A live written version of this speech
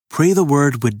Pray the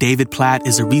Word with David Platt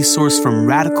is a resource from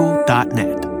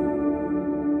radical.net.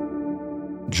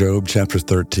 Job chapter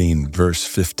 13, verse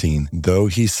 15. Though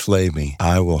he slay me,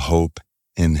 I will hope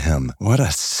in him. What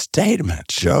a statement.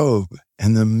 Job,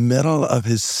 in the middle of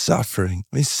his suffering,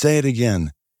 let me say it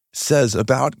again, says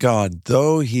about God,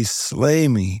 though he slay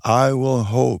me, I will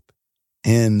hope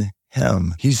in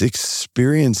him. He's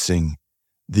experiencing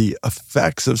the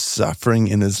effects of suffering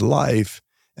in his life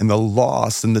and the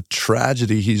loss and the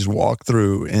tragedy he's walked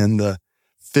through and the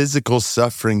physical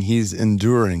suffering he's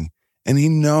enduring. And he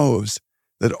knows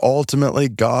that ultimately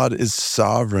God is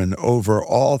sovereign over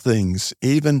all things,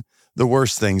 even the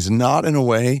worst things, not in a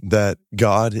way that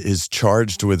God is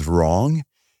charged with wrong.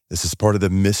 This is part of the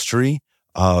mystery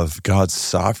of God's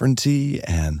sovereignty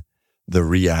and the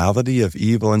reality of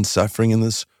evil and suffering in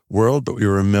this world. But we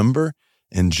remember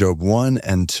in Job 1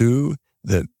 and 2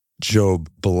 that Job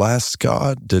blessed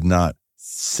God, did not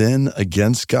sin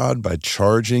against God by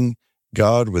charging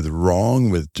God with wrong,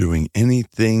 with doing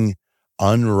anything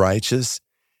unrighteous.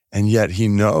 And yet he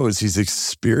knows he's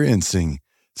experiencing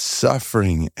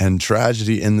suffering and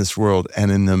tragedy in this world.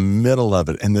 And in the middle of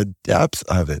it, in the depth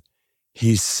of it,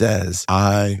 he says,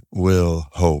 I will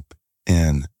hope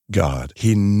in God.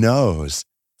 He knows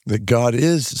that God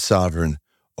is sovereign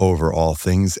over all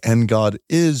things, and God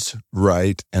is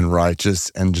right and righteous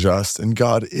and just, and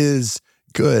God is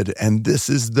good. And this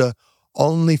is the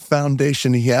only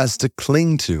foundation he has to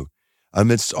cling to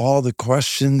amidst all the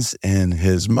questions in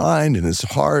his mind, in his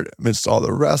heart, amidst all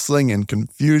the wrestling and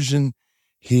confusion.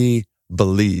 He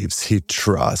believes, he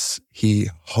trusts, he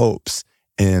hopes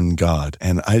in God.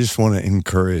 And I just want to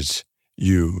encourage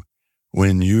you,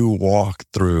 when you walk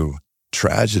through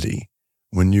tragedy,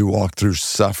 when you walk through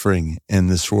suffering in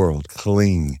this world,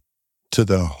 cling to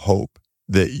the hope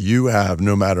that you have,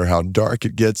 no matter how dark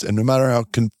it gets and no matter how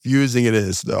confusing it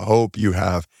is, the hope you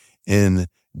have in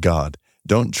God.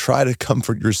 Don't try to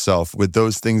comfort yourself with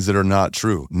those things that are not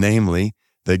true, namely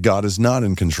that God is not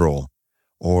in control,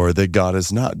 or that God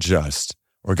is not just,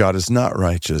 or God is not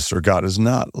righteous, or God is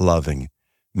not loving.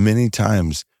 Many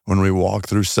times when we walk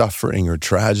through suffering or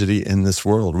tragedy in this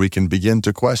world, we can begin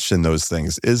to question those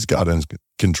things. Is God in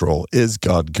control? Is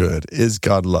God good? Is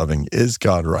God loving? Is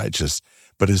God righteous?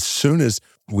 But as soon as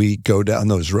we go down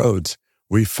those roads,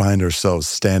 we find ourselves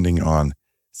standing on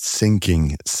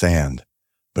sinking sand,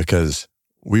 because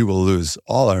we will lose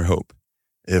all our hope.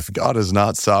 If God is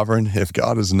not sovereign, if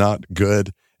God is not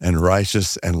good and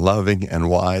righteous and loving and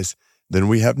wise, then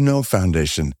we have no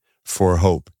foundation for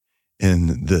hope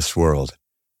in this world.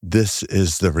 This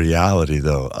is the reality,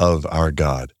 though, of our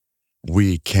God.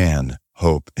 We can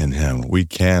hope in him. We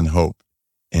can hope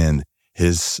in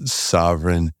his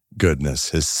sovereign goodness,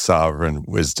 his sovereign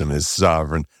wisdom, his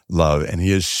sovereign love. And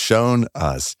he has shown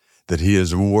us that he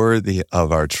is worthy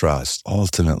of our trust,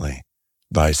 ultimately,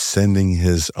 by sending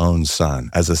his own Son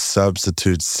as a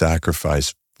substitute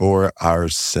sacrifice for our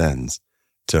sins,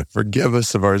 to forgive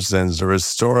us of our sins, to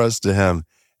restore us to him.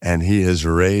 And he has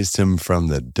raised him from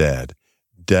the dead.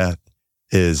 Death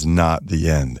is not the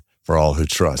end for all who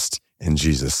trust in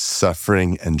Jesus.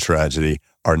 Suffering and tragedy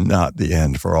are not the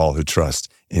end for all who trust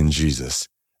in Jesus.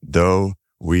 Though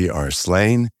we are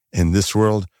slain in this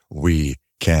world, we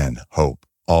can hope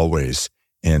always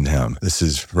in him. This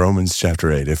is Romans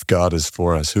chapter 8. If God is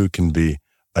for us, who can be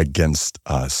against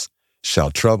us?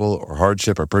 Shall trouble or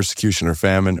hardship or persecution or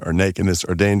famine or nakedness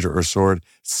or danger or sword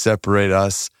separate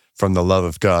us from the love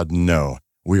of God? No,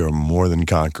 we are more than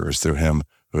conquerors through him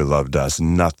who loved us.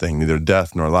 Nothing, neither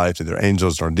death nor life, neither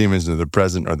angels nor demons, neither the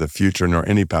present nor the future, nor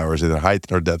any powers, neither height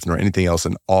nor depth, nor anything else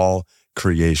in all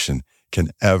creation can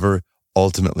ever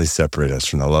ultimately separate us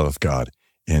from the love of God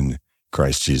in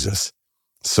Christ Jesus.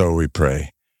 So we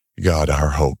pray, God,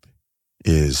 our hope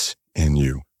is in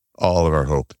you. All of our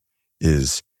hope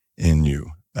is in you.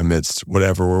 Amidst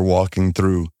whatever we're walking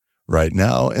through right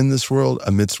now in this world,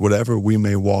 amidst whatever we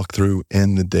may walk through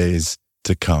in the days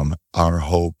to come, our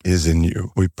hope is in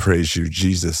you. We praise you,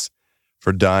 Jesus,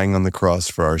 for dying on the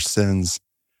cross for our sins,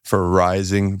 for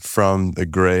rising from the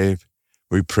grave.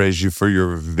 We praise you for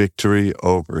your victory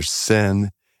over sin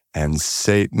and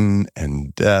Satan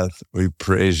and death. We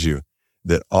praise you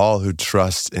that all who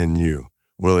trust in you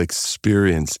will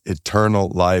experience eternal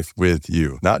life with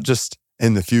you, not just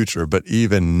in the future, but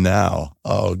even now.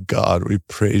 Oh God, we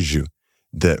praise you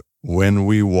that when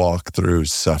we walk through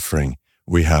suffering,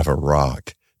 we have a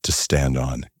rock to stand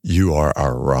on. You are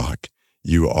our rock.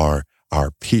 You are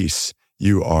our peace.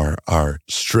 You are our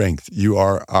strength. You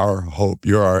are our hope.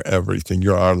 You're our everything.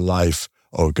 You're our life,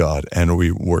 oh God, and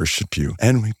we worship you.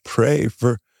 And we pray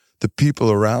for the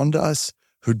people around us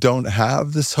who don't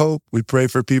have this hope. We pray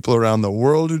for people around the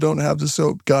world who don't have this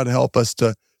hope. God, help us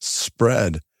to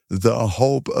spread the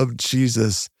hope of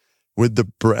Jesus with the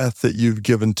breath that you've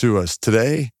given to us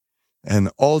today and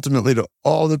ultimately to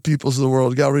all the peoples of the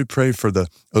world. God, we pray for the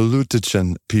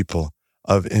Alutachan people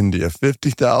of India,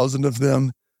 50,000 of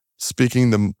them speaking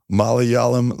the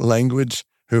Malayalam language,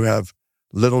 who have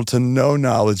little to no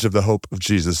knowledge of the hope of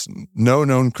Jesus, no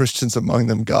known Christians among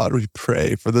them. God, we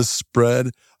pray for the spread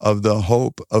of the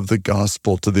hope of the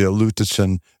gospel to the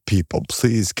Alutachan people.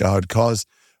 Please, God, cause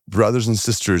brothers and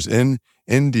sisters in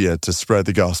India to spread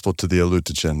the gospel to the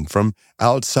Alutachan. From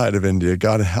outside of India,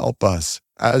 God, help us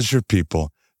as your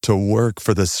people to work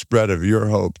for the spread of your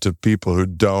hope to people who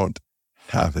don't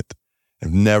have it,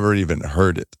 have never even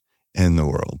heard it in the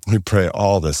world. We pray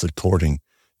all this according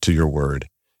to your word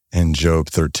in Job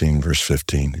 13, verse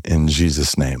 15. In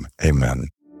Jesus' name, amen.